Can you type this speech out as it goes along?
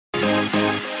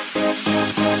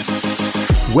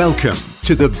Welcome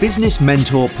to the Business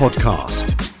Mentor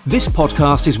Podcast. This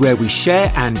podcast is where we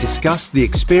share and discuss the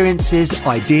experiences,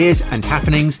 ideas, and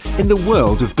happenings in the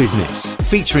world of business,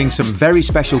 featuring some very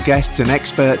special guests and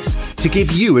experts to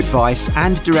give you advice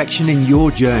and direction in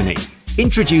your journey.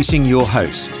 Introducing your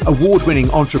host, award-winning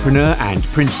entrepreneur and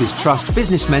Prince's Trust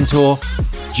business mentor,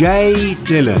 Jay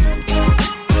Dillon.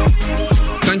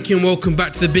 Thank you and welcome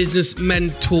back to the Business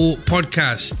Mentor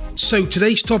Podcast. So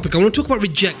today's topic, I want to talk about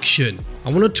rejection. I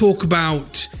want to talk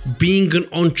about being an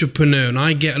entrepreneur. And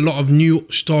I get a lot of new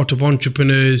startup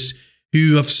entrepreneurs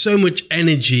who have so much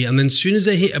energy, and then as soon as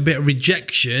they hit a bit of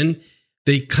rejection,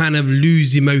 they kind of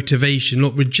lose the motivation.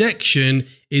 Look, rejection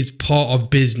is part of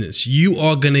business. You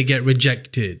are going to get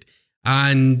rejected.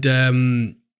 And,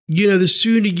 the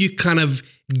sooner you kind of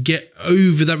get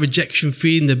over that rejection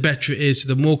feeling, the better it is.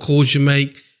 So the more calls you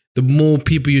make, the more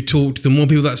people you talk to, the more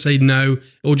people that say no, it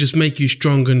will just make you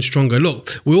stronger and stronger.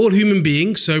 Look, we're all human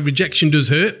beings, so rejection does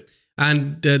hurt.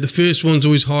 And the first one's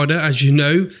always harder, as you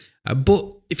know. But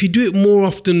if you do it more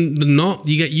often than not,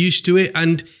 you get used to it.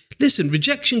 And listen,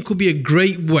 rejection could be a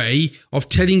great way of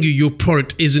telling you your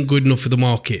product isn't good enough for the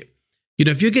market. You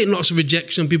know, if you're getting lots of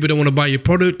rejection, people don't want to buy your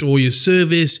product or your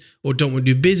service or don't want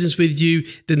to do business with you,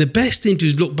 then the best thing to do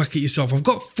is look back at yourself. I've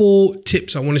got 4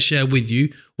 tips I want to share with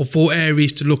you, or 4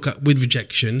 areas to look at with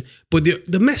rejection. But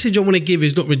the message I want to give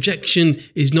is, look, rejection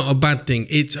is not a bad thing.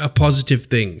 It's a positive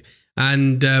thing.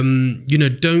 And,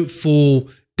 don't fall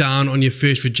down on your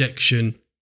first rejection.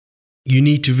 You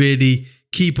need to really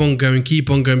keep on going,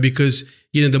 because,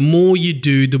 the more you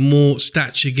do, the more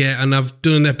stats you get. And I've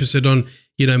done an episode on,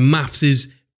 maths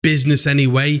is business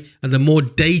anyway. And the more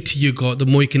data you got, the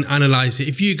more you can analyze it.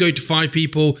 If you go to 5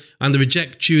 people and they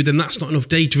reject you, then that's not enough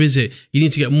data, is it? You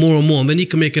need to get more and more. And then you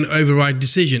can make an override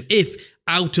decision. If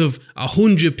out of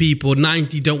 100 people,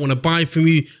 90 don't want to buy from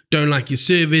you, don't like your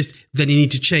service, then you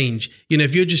need to change.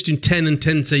 If you're just doing 10 and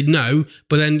 10 say no,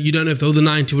 but then you don't know if the other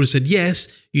 90 would have said yes,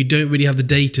 you don't really have the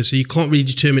data. So you can't really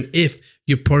determine if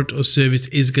your product or service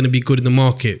is going to be good in the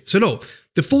market. So look,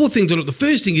 the 4 things, the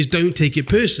first thing is don't take it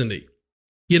personally.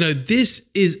 This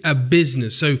is a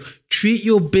business. So treat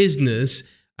your business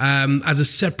as a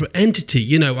separate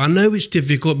entity. I know it's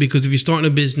difficult because if you're starting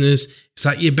a business, it's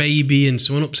like your baby and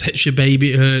someone upsets your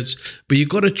baby, it hurts. But you've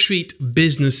got to treat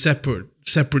business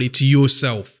separately to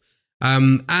yourself.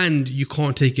 And you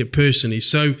can't take it personally.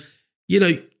 So,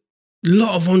 a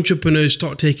lot of entrepreneurs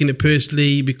start taking it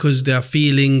personally because there are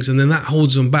feelings, and then that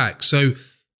holds them back. So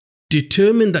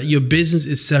determine that your business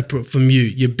is separate from you.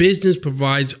 Your business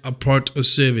provides a product or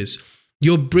service.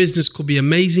 Your business could be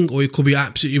amazing or it could be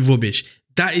absolutely rubbish.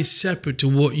 That is separate to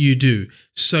what you do.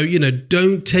 So,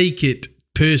 don't take it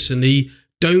personally.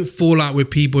 Don't fall out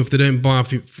with people if they don't buy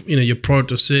your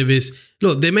product or service.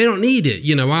 Look, they may not need it.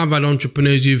 I've had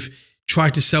entrepreneurs who've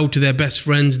tried to sell to their best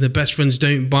friends and their best friends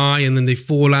don't buy and then they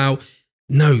fall out.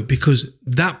 No, because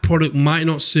that product might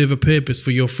not serve a purpose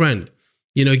for your friend.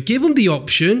 Give them the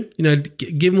option,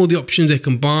 give them all the options they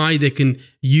can buy, they can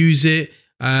use it.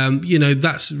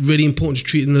 That's really important to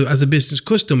treat them as a business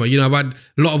customer. I've had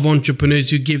a lot of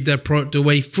entrepreneurs who give their product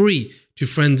away free to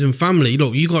friends and family.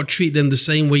 Look, you got to treat them the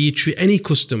same way you treat any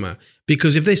customer,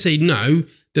 because if they say no,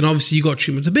 then obviously you got to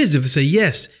treat them as a business. If they say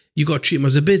yes, you got to treat them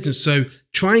as a business. So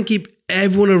try and keep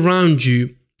everyone around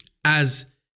you as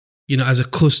a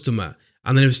customer.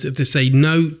 And then if they say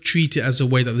no, treat it as a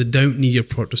way that they don't need your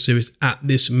product or service at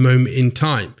this moment in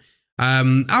time.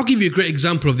 I'll give you a great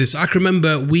example of this. I can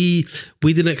remember we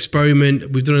did an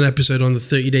experiment. We've done an episode on the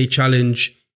 30-day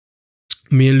challenge.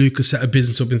 Me and Lucas set a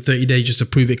business up in 30 days just to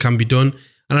prove it can be done.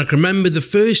 And I can remember the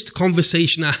first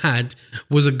conversation I had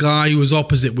was a guy who was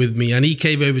opposite with me, and he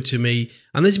came over to me.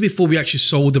 And this is before we actually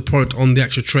sold the product on the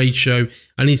actual trade show.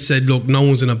 And he said, look, no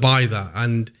one's going to buy that.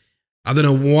 And I don't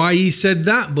know why he said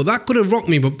that, but that could have rocked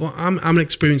me. But I'm an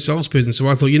experienced salesperson. So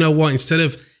I thought, instead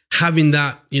of having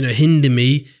that, hinder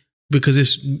me because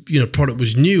this, product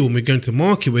was new and we're going to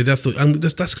market with, I thought,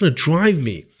 that's going to drive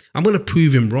me. I'm going to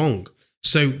prove him wrong.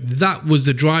 So that was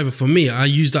the driver for me. I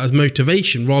used that as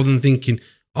motivation rather than thinking,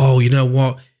 oh, you know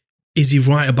what? Is he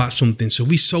right about something? So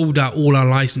we sold out all our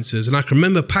licenses. And I can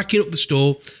remember packing up the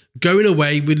store, going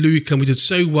away with Luke, and we did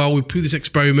so well. We proved this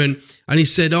experiment. And he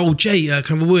said, oh, Jay,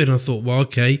 can I have a word? And I thought, well,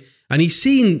 okay. And he's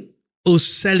seen us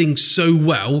selling so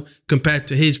well compared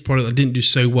to his product that didn't do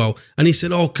so well. And he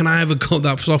said, oh, can I ever got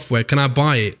that software? Can I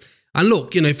buy it? And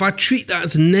look, if I treat that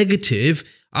as a negative,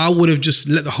 I would have just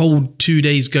let the whole 2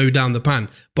 days go down the pan.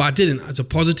 But I didn't, as a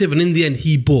positive. And in the end,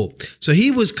 he bought. So he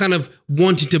was kind of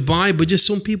wanting to buy, but just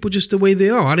some people just the way they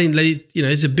are. I didn't let it,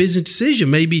 it's a business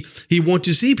decision. Maybe he wanted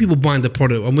to see people buying the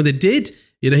product. And when they did,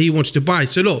 he wanted to buy.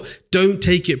 So look, don't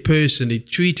take it personally.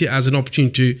 Treat it as an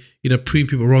opportunity to, prove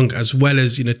people wrong, as well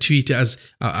as, treat it as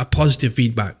a positive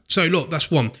feedback. So look, that's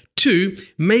one. Two,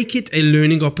 make it a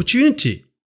learning opportunity.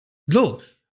 Look,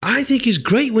 I think it's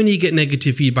great when you get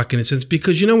negative feedback in a sense,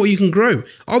 because you know what, you can grow.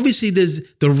 Obviously, there's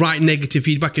the right negative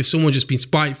feedback. If someone's just been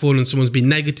spiteful and someone's been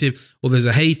negative, or there's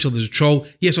a hate or there's a troll,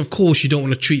 yes, of course, you don't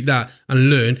want to treat that and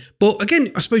learn. But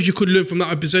again, I suppose you could learn from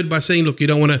that episode by saying, look, you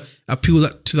don't want to appeal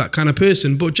that to that kind of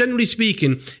person. But generally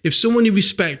speaking, if someone you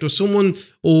respect or someone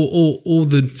or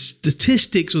the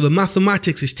statistics or the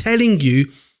mathematics is telling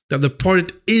you that the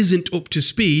product isn't up to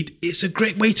speed, it's a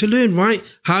great way to learn, right?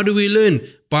 How do we learn?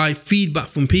 By feedback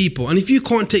from people. And if you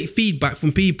can't take feedback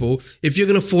from people, if you're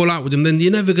going to fall out with them, then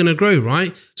you're never going to grow,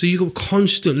 right? So you got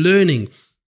constant learning.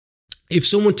 If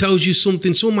someone tells you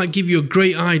something, someone might give you a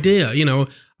great idea.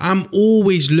 I'm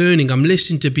always learning. I'm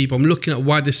listening to people. I'm looking at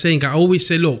why they're saying. I always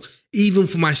say, look, even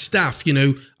for my staff,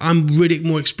 I'm really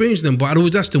more experienced than them, but I'd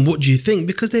always ask them, what do you think?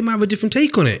 Because they might have a different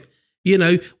take on it.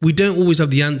 We don't always have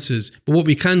the answers, but what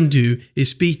we can do is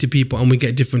speak to people and we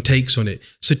get different takes on it.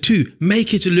 So two,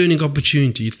 make it a learning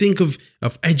opportunity. Think of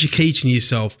educating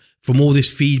yourself from all this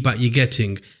feedback you're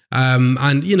getting.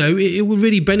 It will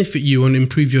really benefit you and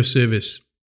improve your service.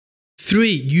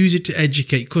 Three, use it to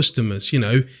educate customers.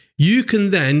 You can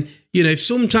then, if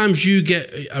sometimes you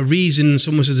get a reason,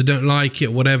 someone says they don't like it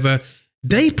or whatever,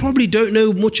 they probably don't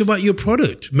know much about your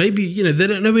product. Maybe, they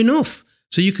don't know enough.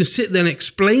 So you can sit there and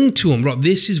explain to them, right,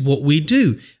 this is what we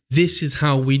do. This is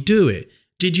how we do it.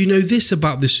 Did you know this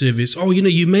about this service? Oh,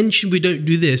 you mentioned we don't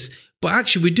do this, but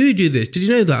actually we do this. Did you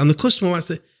know that? And the customer might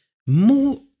say,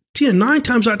 9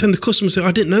 times out of 10, the customer say,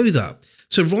 I didn't know that.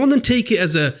 So rather than take it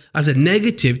as a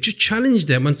negative, just challenge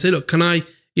them and say, look, can I,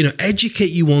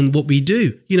 educate you on what we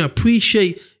do?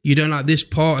 Appreciate you don't like this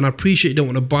part, and I appreciate you don't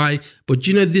want to buy, but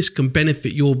this can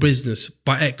benefit your business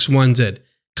by X, Y, and Z.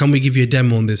 Can we give you a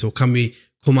demo on this? Or can we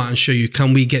come out and show you,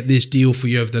 can we get this deal for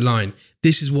you over the line?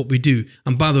 This is what we do.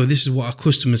 And by the way, this is what our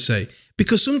customers say.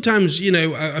 Because sometimes,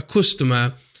 a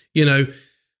customer, you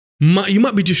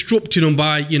might be disrupting them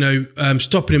by,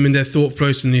 stopping them in their thought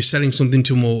process, and you're selling something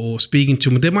to them or speaking to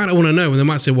them. They might not want to know, and they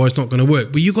might say, well, it's not going to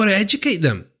work. But you've got to educate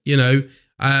them,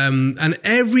 and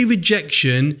every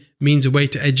rejection means a way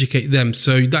to educate them.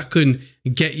 So that can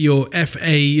get your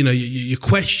FA, your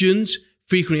questions,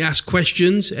 frequently asked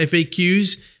questions,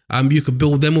 FAQs. You could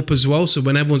build them up as well. So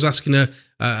when everyone's asking a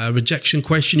rejection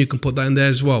question, you can put that in there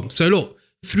as well. So look,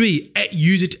 3,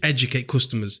 use it to educate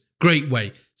customers. Great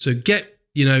way. So get,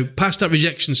 past that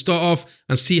rejection, start off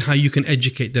and see how you can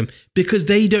educate them, because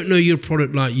they don't know your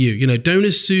product like you. Don't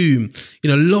assume,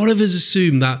 a lot of us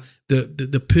assume that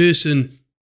the person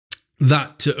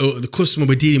that the customer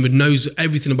we're dealing with knows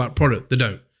everything about product. They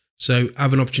don't. So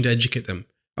have an opportunity to educate them.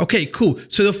 Okay, cool.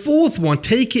 So the fourth one,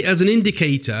 take it as an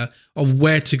indicator of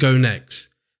where to go next.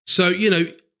 So,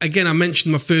 again, I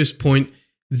mentioned my first point.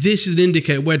 This is an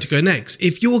indicator where to go next.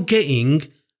 If you're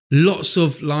getting lots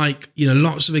of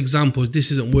examples, this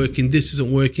isn't working, this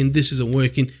isn't working, this isn't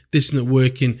working, this isn't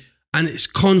working, and it's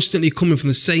constantly coming from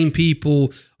the same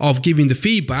people of giving the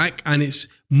feedback, and it's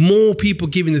more people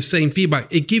giving the same feedback,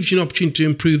 it gives you an opportunity to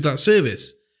improve that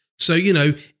service. So,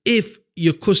 if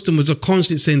your customers are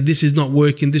constantly saying, this is not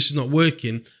working,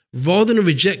 rather than a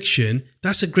rejection,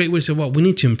 that's a great way to say, well, we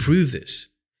need to improve this.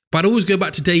 But always go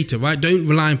back to data, right? Don't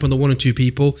rely upon the 1 or 2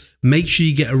 people. Make sure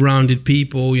you get around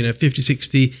people, 50,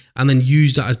 60, and then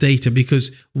use that as data,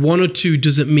 because 1 or 2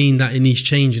 doesn't mean that it needs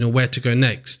changing or where to go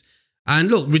next.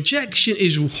 And look, rejection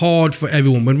is hard for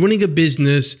everyone. When running a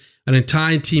business, an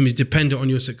entire team is dependent on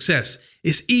your success.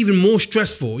 It's even more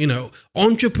stressful.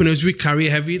 Entrepreneurs, we carry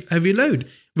a heavy load.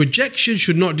 Rejection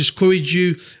should not discourage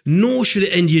you, nor should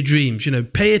it end your dreams.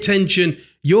 Pay attention.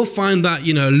 You'll find that,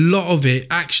 a lot of it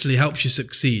actually helps you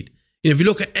succeed. If you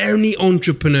look at any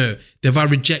entrepreneur, they've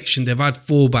had rejection, they've had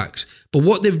fallbacks. But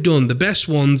what they've done, the best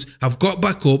ones have got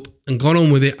back up and gone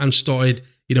on with it and started,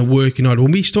 working hard.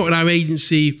 When we started our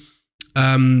agency,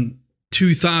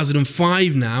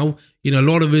 2005 now, a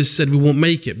lot of us said we won't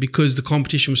make it because the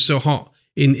competition was so hot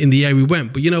in the area we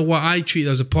went. But you know what? I treat it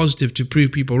as a positive to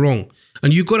prove people wrong.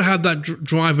 And you've got to have that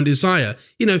drive and desire.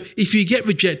 If you get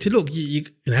rejected, look,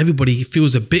 everybody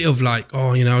feels a bit of like,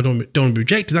 oh, I don't want to be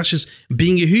rejected. That's just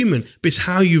being a human. But it's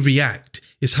how you react.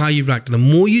 It's how you react. And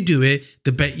the more you do it,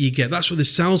 the better you get. That's what the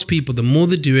salespeople, the more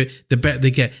they do it, the better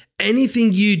they get.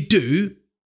 Anything you do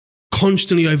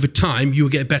constantly over time, you'll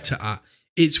get better at.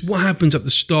 It's what happens at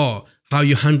the start, how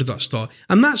you handle that start.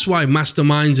 And that's why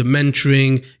masterminds and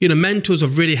mentoring, mentors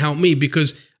have really helped me,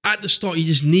 because at the start, you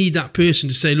just need that person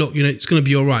to say, look, it's going to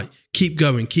be all right. Keep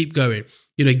going.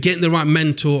 getting the right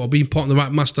mentor or being part of the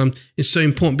right mastermind is so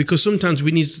important, because sometimes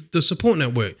we need the support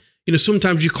network.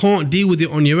 Sometimes you can't deal with it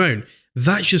on your own.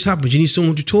 That just happens. You need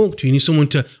someone to talk to. You need someone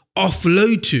to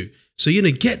offload to. So,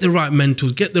 get the right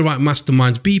mentors, get the right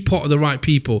masterminds, be part of the right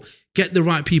people, get the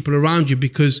right people around you,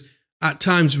 because at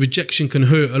times rejection can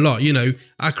hurt a lot.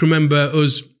 I can remember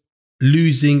us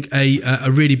losing a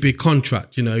really big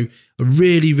contract, a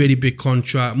really, really big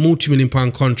contract,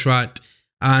 multi-million-pound contract.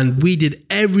 And we did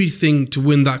everything to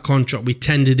win that contract. We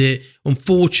tendered it.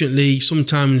 Unfortunately,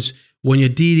 sometimes when you're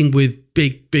dealing with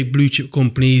big blue chip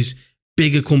companies,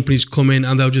 bigger companies come in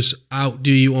and they'll just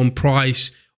outdo you on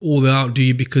price, or they'll outdo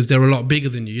you because they're a lot bigger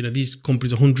than you. These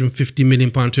companies are 150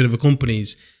 million pound turnover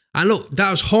companies. And look,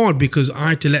 that was hard because I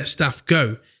had to let staff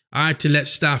go. I had to let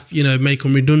staff, make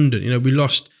them redundant. We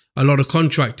lost a lot of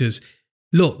contractors.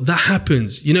 Look, that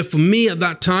happens. For me at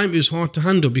that time, it was hard to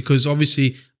handle because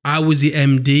obviously I was the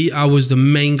MD. I was the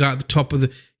main guy at the top of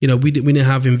the, we didn't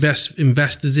have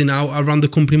investors in. I ran the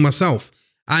company myself.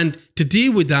 And to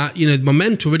deal with that, my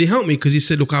mentor really helped me because he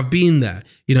said, look, I've been there.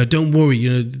 Don't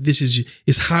worry. This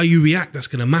is how you react that's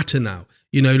going to matter now.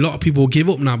 A lot of people will give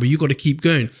up now, but you got to keep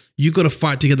going. You got to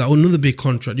fight to get that another big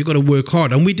contract. You got to work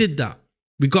hard. And we did that.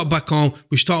 We got back on.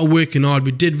 We started working hard.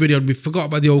 We did really hard. We forgot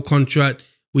about the old contract.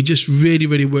 We just really,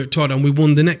 really worked hard and we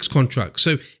won the next contract.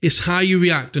 So it's how you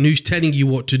react and who's telling you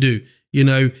what to do,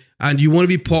 and you want to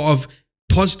be part of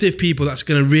positive people that's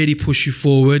going to really push you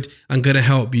forward and going to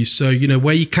help you. So,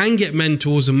 where you can get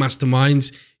mentors and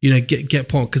masterminds, get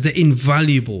part, because they're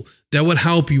invaluable. They will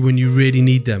help you when you really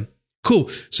need them. Cool.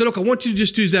 So look, I want you to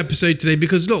just do this episode today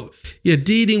because look,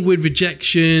 dealing with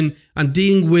rejection and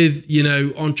dealing with,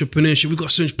 entrepreneurship, we've got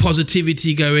so much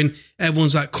positivity going.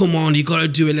 Everyone's like, come on, you got to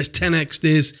do it. Let's 10x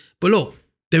this. But look,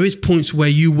 there is points where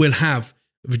you will have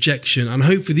rejection, and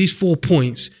hopefully these 4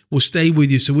 points will stay with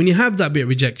you. So when you have that bit of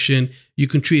rejection, you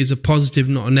can treat it as a positive,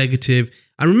 not a negative.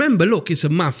 And remember, look, it's a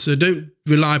math, so don't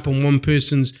rely upon one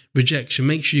person's rejection.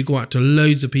 Make sure you go out to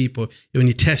loads of people when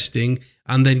you're testing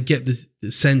and then get the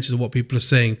sense of what people are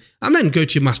saying. And then go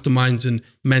to your masterminds and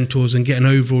mentors and get an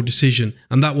overall decision.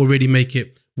 And that will really make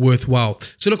it worthwhile.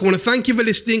 So look, I want to thank you for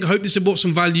listening. I hope this has brought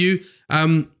some value.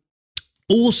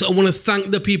 Also, I want to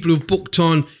thank the people who've booked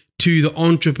on to the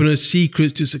Entrepreneur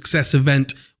Secrets to Success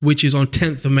event, which is on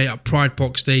 10th of May at Pride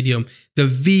Park Stadium. The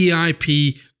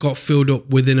VIP got filled up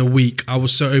within a week. I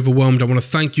was so overwhelmed. I want to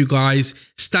thank you guys.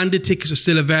 Standard tickets are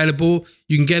still available.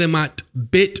 You can get them at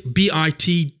bit.ly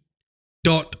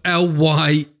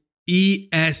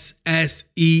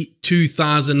ESSE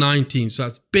 2019. So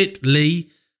that's bit.ly/ESSE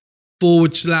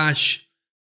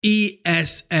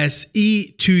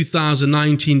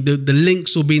 2019. The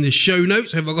links will be in the show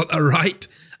notes. Have I got that right?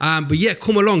 But yeah,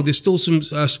 come along. There's still some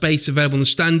space available on the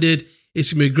standard.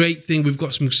 It's going to be a great thing. We've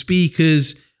got some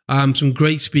speakers, some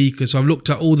great speakers. So I've looked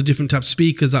at all the different types of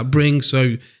speakers that bring.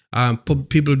 So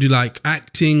people who do like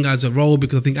acting as a role,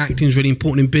 because I think acting is really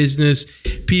important in business.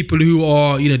 People who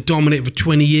are, dominate for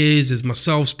 20 years. There's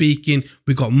myself speaking.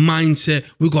 We've got mindset.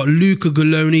 We've got Luca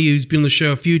Galoni, who's been on the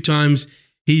show a few times.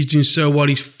 He's doing so well.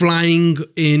 He's flying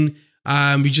in.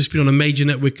 He's just been on a major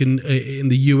network in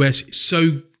the US. It's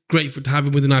so grateful to have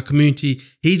him within our community.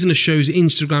 He's going to show his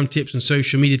Instagram tips and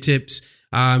social media tips.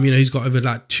 He's got over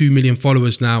like 2 million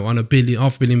followers now on half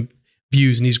a billion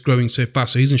views, and he's growing so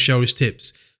fast. So he's going to share his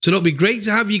tips. So it'll be great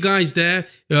to have you guys there.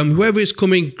 Whoever is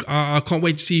coming, I can't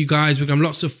wait to see you guys. We're going to have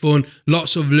lots of fun,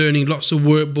 lots of learning, lots of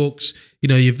workbooks,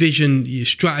 your vision, your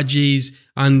strategies.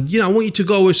 And, I want you to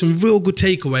go with some real good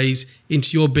takeaways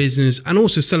into your business, and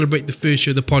also celebrate the first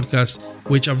year of the podcast,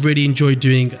 which I've really enjoyed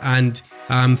doing. And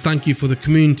thank you for the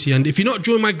community. And if you're not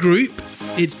joined my group,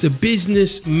 it's the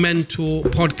Business Mentor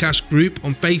Podcast group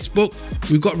on Facebook.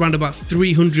 We've got around about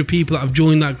 300 people that have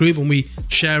joined that group, and we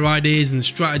share ideas and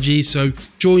strategies. So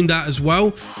join that as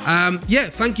well.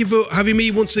 Thank you for having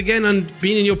me once again and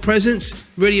being in your presence.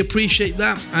 Really appreciate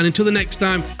that. And until the next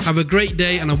time, have a great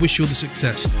day, and I wish you all the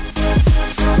success.